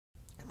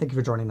Thank you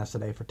for joining us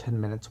today for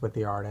 10 Minutes with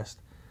the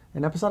Artist,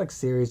 an episodic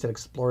series that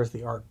explores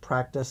the art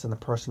practice and the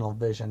personal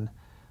vision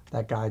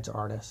that guides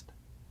artists.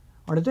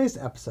 On today's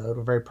episode,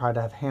 we're very proud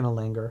to have Hannah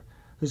Langr,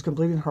 who's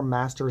completing her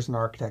master's in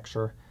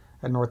architecture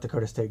at North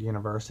Dakota State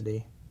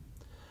University.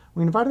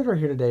 We invited her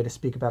here today to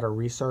speak about her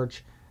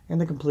research and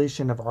the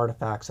completion of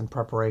artifacts in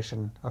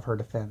preparation of her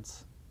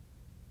defense.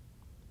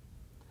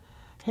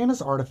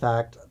 Hannah's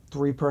artifact,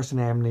 Three-Person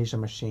Amnesia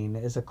Machine,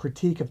 is a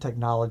critique of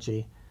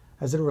technology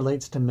as it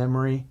relates to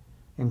memory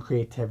and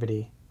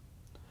creativity.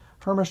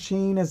 Her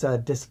machine is a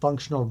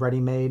dysfunctional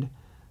ready-made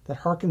that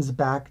harkens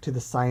back to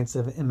the science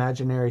of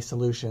imaginary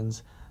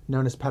solutions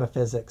known as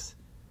petaphysics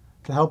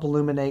to help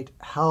illuminate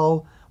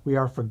how we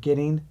are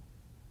forgetting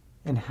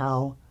and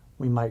how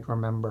we might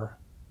remember.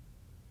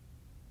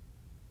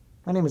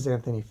 My name is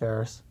Anthony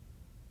Ferris,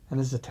 and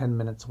this is 10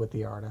 Minutes with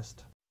the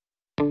Artist.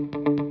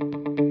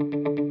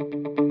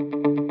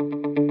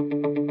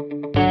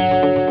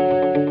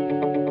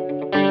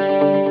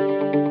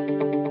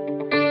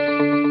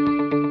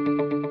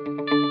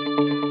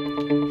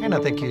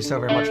 Thank you so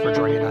very much for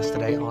joining us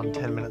today on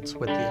 10 Minutes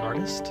with the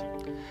Artist.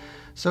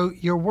 So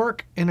your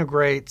work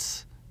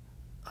integrates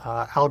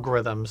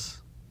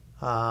algorithms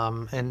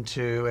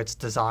into its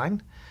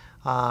design.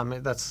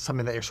 That's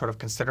something that you're sort of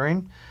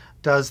considering.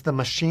 Does the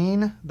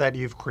machine that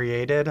you've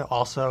created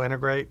also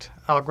integrate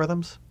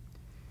algorithms?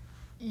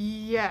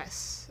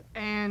 Yes,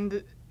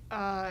 and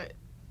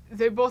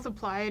they're both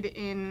applied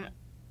in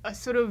a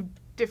sort of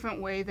different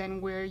way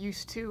than we're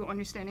used to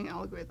understanding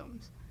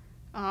algorithms.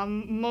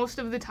 Most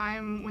of the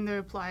time when they're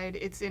applied,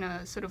 it's in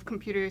a sort of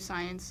computer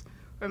science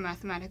or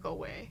mathematical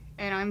way.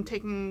 And I'm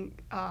taking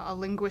a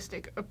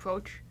linguistic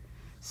approach.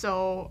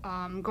 So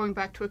going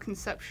back to a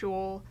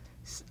conceptual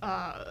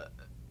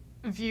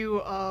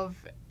view of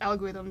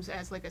algorithms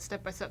as like a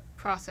step-by-step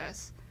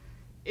process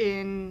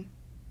in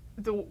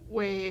the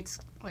way it's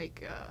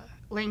like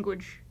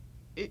language,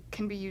 it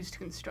can be used to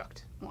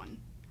construct one.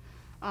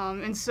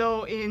 And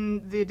so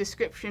in the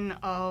description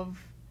of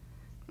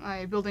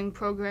my building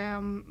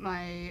program,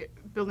 my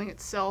building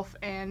itself,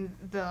 and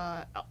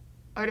the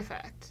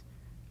artifact,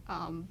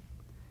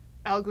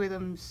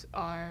 algorithms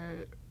are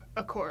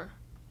a core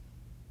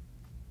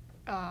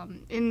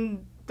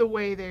in the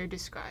way they're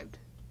described.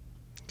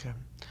 Okay.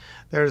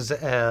 There's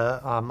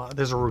a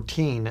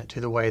routine to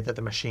the way that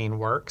the machine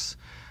works.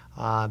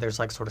 There's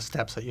like sort of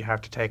steps that you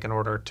have to take in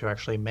order to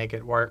actually make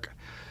it work.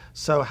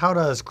 So how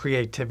does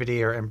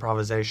creativity or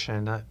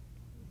improvisation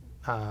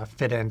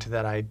fit into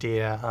that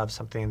idea of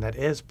something that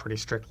is pretty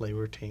strictly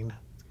routine?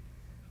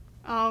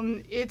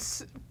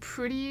 It's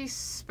pretty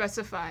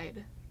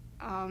specified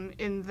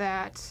in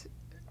that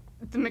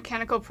the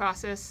mechanical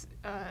process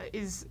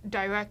is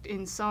direct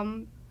in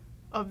some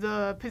of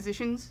the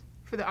positions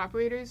for the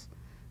operators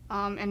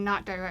and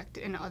not direct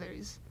in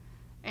others.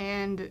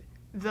 And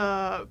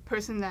the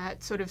person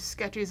that sort of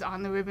sketches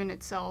on the ribbon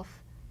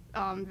itself,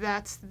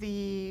 that's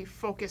the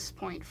focus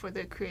point for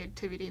the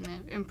creativity and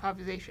the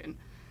improvisation.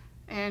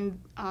 And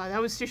that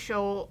was to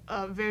show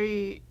a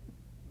very,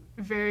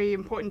 very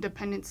important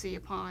dependency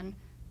upon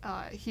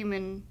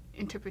human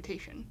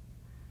interpretation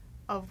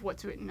of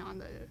what's written on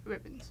the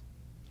ribbons.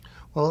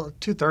 Well,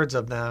 2/3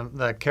 of them,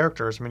 the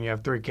characters, I mean, you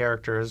have 3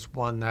 characters,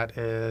 one that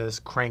is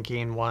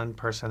cranking, one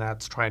person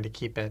that's trying to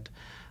keep it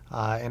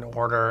in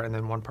order, and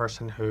then one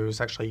person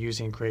who's actually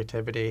using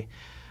creativity.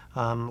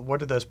 What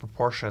do those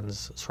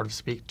proportions sort of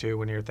speak to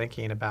when you're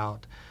thinking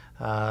about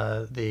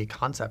the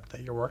concept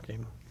that you're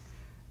working?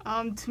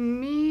 To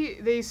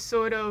me, they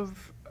sort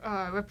of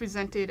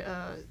represented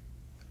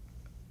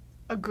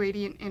a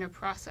gradient in a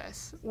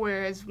process,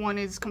 whereas one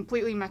is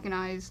completely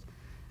mechanized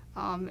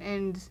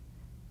and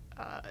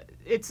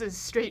it's a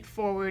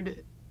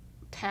straightforward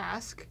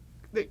task,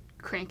 the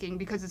cranking,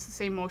 because it's the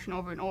same motion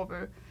over and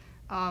over,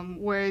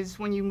 whereas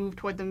when you move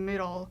toward the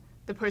middle,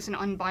 the person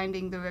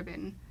unbinding the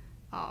ribbon,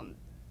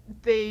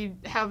 they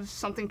have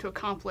something to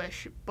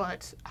accomplish,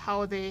 but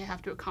how they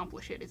have to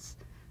accomplish it is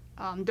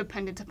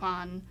dependent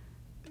upon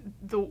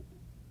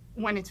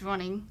when it's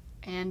running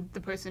and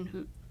the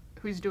person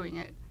who's doing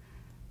it.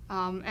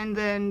 And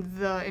then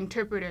the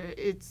interpreter,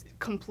 it's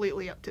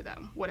completely up to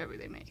them, whatever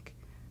they make.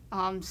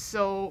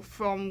 So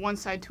from one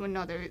side to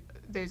another,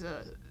 there's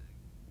a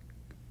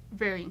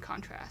varying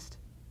contrast.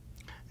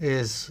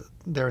 Is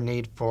there a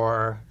need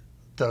for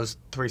those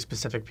 3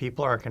 specific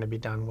people, or can it be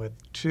done with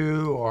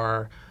 2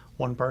 or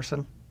 1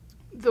 person?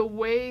 The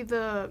way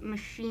the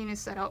machine is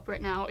set up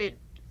right now, it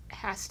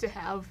has to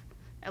have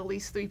at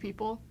least 3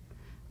 people.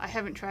 I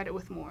haven't tried it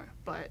with more,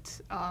 but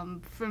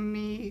for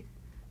me,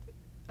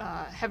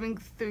 having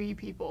 3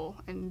 people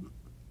and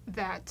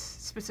that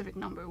specific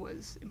number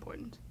was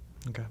important.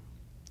 Okay.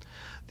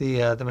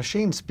 The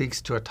machine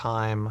speaks to a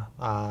time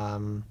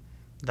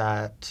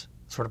that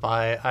sort of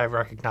I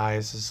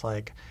recognize as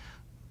like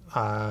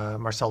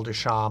Marcel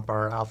Duchamp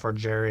or Alfred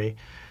Jarry.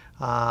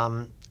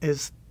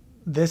 Is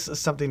this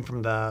something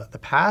from the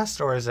past,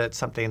 or is it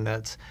something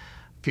that's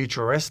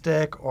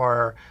futuristic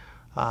or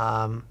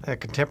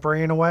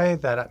contemporary in a way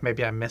that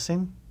maybe I'm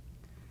missing?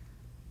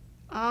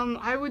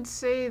 I would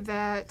say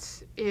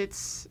that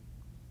it's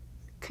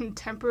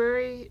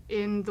contemporary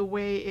in the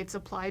way it's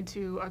applied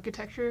to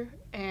architecture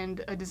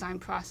and a design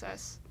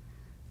process.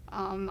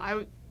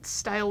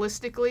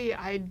 Stylistically,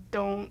 I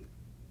don't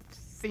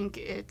think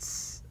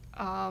it's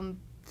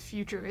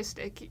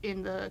futuristic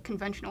in the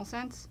conventional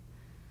sense,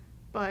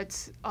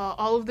 but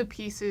all of the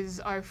pieces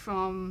are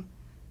from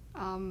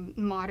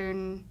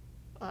modern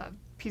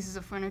pieces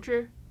of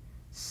furniture,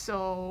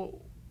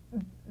 so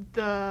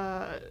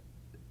the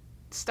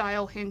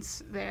style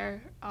hints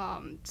there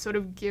sort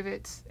of give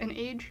it an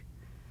age,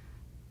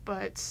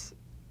 but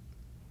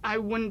I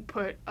wouldn't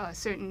put a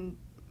certain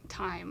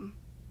time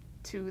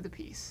to the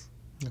piece.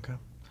 Okay.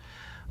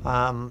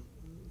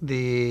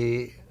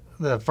 The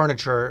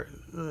furniture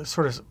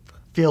sort of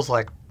feels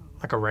like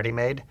a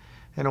ready-made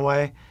in a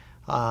way,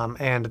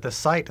 and the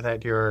site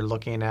that you're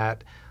looking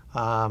at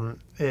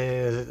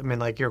is, I mean,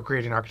 like you're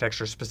creating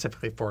architecture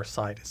specifically for a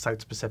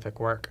site-specific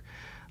work.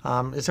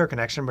 Is there a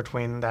connection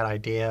between that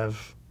idea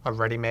of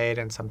ready-made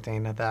and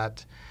something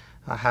that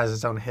has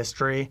its own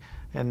history,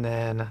 and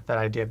then that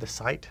idea of the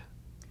site?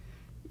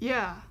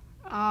 Yeah.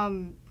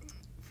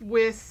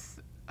 With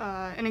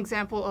an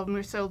example of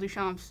Marcel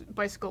Duchamp's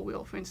bicycle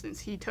wheel, for instance,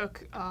 he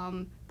took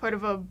part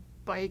of a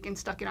bike and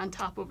stuck it on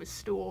top of a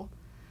stool.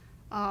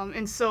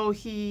 And so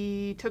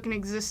he took an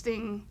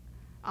existing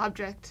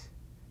object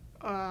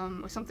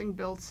or something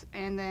built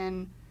and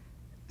then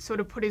sort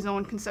of put his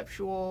own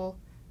conceptual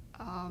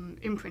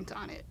imprint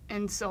on it.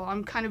 And so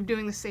I'm kind of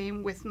doing the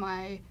same with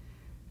my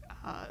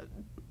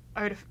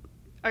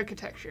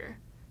architecture,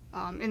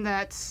 in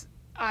that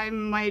I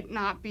might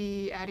not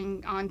be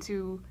adding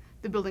onto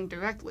the building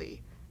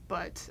directly,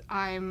 but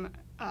I'm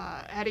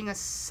adding a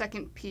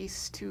second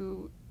piece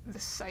to the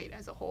site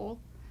as a whole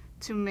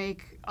to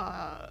make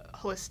a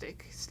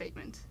holistic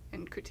statement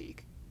and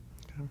critique.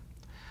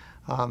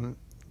 Okay.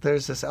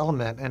 There's this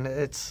element, and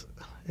it's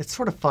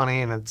sort of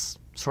funny and it's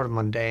sort of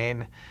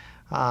mundane,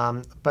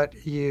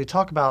 but you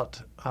talk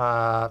about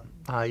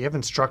you have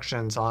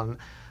instructions on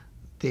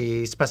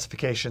the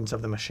specifications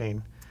of the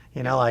machine.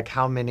 You know, like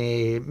how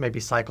many maybe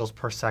cycles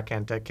per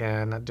second it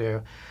can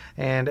do.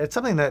 And it's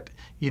something that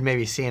you'd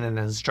maybe see in an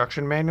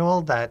instruction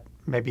manual that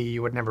maybe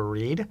you would never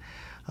read.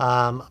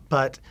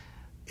 But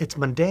it's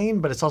mundane,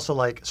 but it's also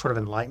like sort of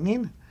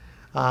enlightening.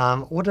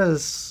 What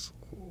does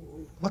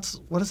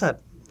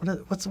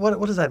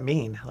that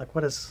mean? Like,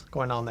 what is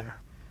going on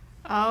there?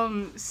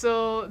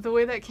 So the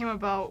way that came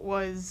about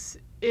was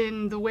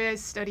in the way I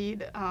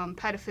studied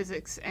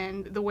pataphysics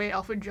and the way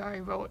Alfred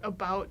Jarry wrote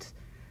about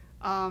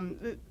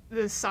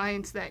the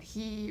science that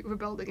he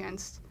rebelled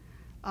against.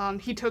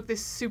 He took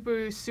this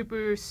super,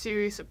 super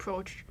serious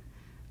approach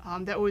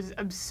that was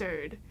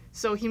absurd.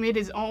 So he made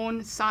his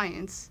own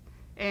science,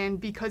 and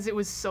because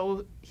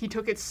he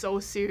took it so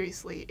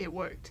seriously, it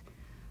worked.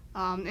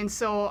 And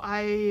so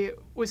I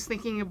was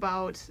thinking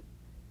about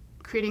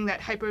creating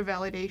that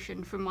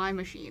hyper-validation for my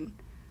machine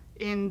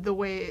in the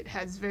way it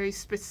has very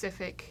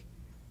specific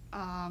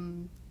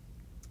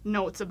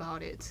notes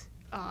about it,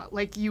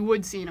 like you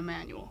would see in a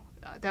manual.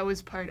 That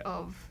was part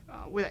of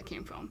where that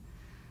came from.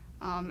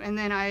 And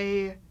then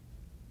I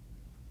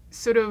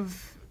sort of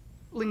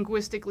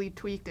linguistically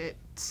tweaked it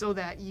so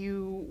that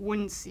you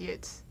wouldn't see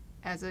it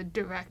as a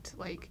direct,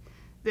 like,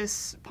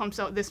 this pumps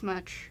out this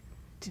much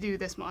to do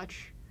this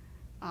much.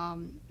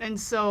 And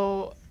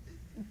so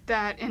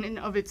that in and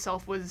of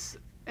itself was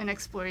an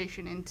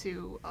exploration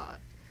into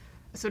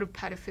a sort of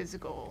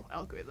pataphysical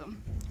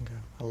algorithm. Okay,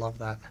 I love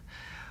that.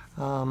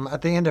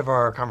 At the end of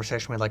our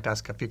conversation, we'd like to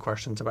ask a few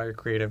questions about your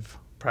creative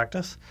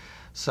practice.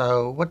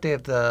 So what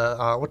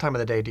time of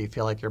the day do you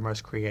feel like you're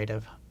most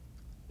creative?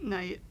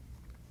 Night.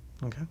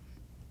 Okay.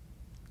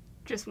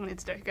 Just when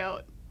it's dark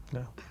out.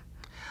 No.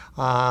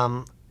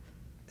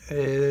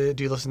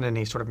 Do you listen to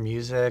any sort of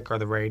music or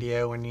the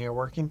radio when you're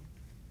working?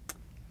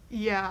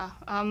 Yeah,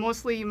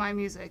 mostly my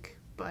music,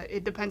 but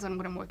it depends on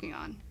what I'm working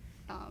on.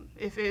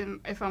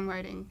 If I'm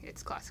writing,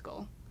 it's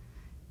classical.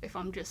 If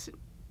I'm just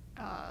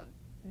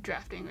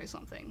drafting or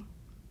something,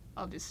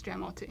 I'll just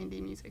jam out to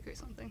indie music or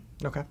something.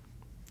 Okay.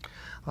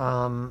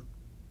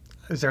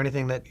 Is there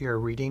anything that you're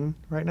reading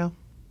right now?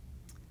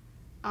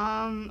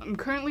 I'm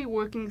currently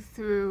working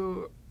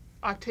through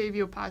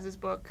Octavio Paz's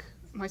book,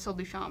 Marcel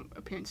Duchamp,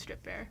 Appearance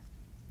Strip Bare,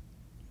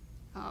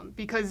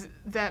 because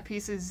that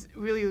piece is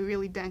really,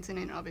 really dense in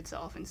and of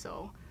itself, and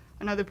so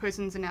another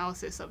person's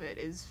analysis of it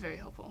is very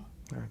helpful.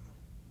 All right.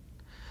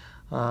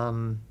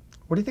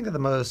 What do you think that the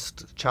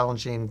most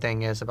challenging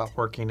thing is about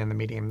working in the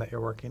medium that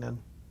you're working in?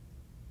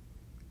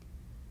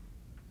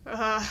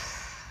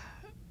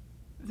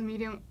 The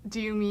medium,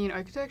 do you mean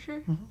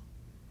architecture? Mm-hmm.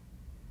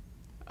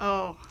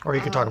 Oh. Or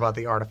you could talk about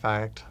the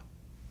artifact.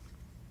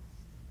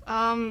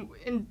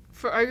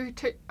 For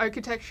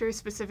architecture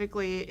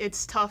specifically,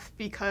 it's tough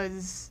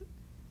because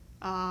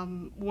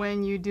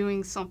when you're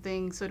doing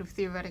something sort of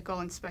theoretical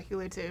and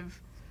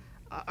speculative,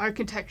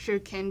 architecture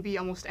can be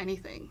almost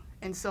anything.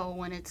 And so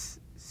when it's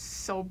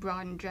so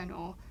broad and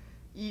general,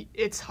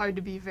 it's hard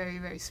to be very,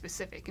 very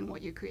specific in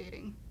what you're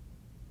creating.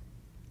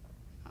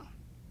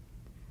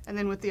 And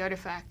then with the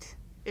artifact,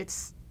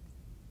 it's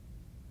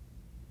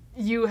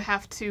you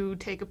have to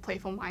take a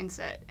playful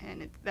mindset,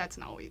 and that's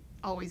not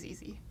always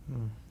easy.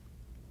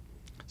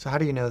 So how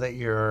do you know that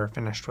you're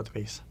finished with a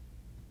piece?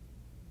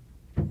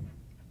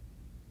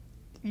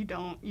 You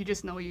don't. You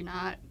just know you're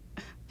not.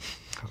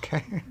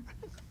 Okay.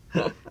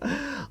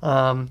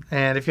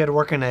 And if you had to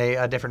work in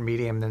a different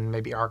medium than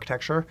maybe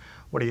architecture,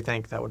 what do you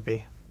think that would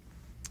be?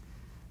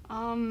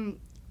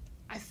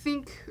 I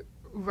think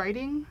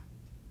writing.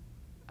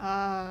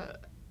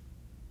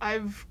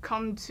 I've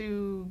come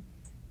to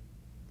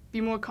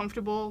be more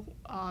comfortable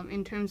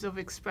in terms of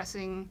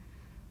expressing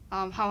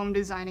how I'm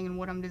designing and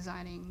what I'm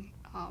designing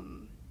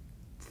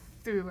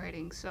through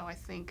writing. So I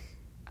think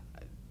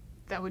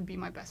that would be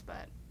my best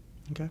bet.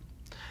 Okay.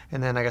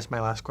 And then I guess my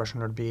last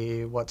question would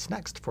be, what's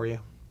next for you?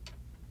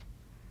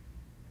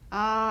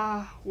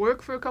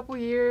 Work for a couple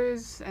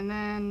years and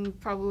then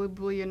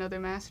probably another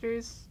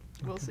master's.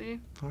 We'll see.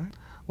 All right.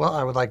 Well,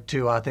 I would like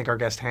to thank our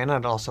guest, Hannah,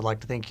 and also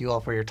like to thank you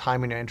all for your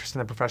time and your interest in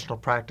the professional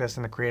practice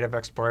and the creative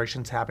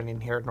explorations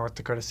happening here at North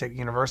Dakota State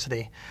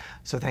University.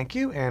 So thank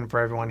you, and for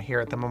everyone here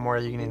at the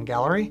Memorial Union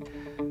Gallery,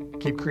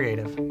 keep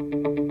creative.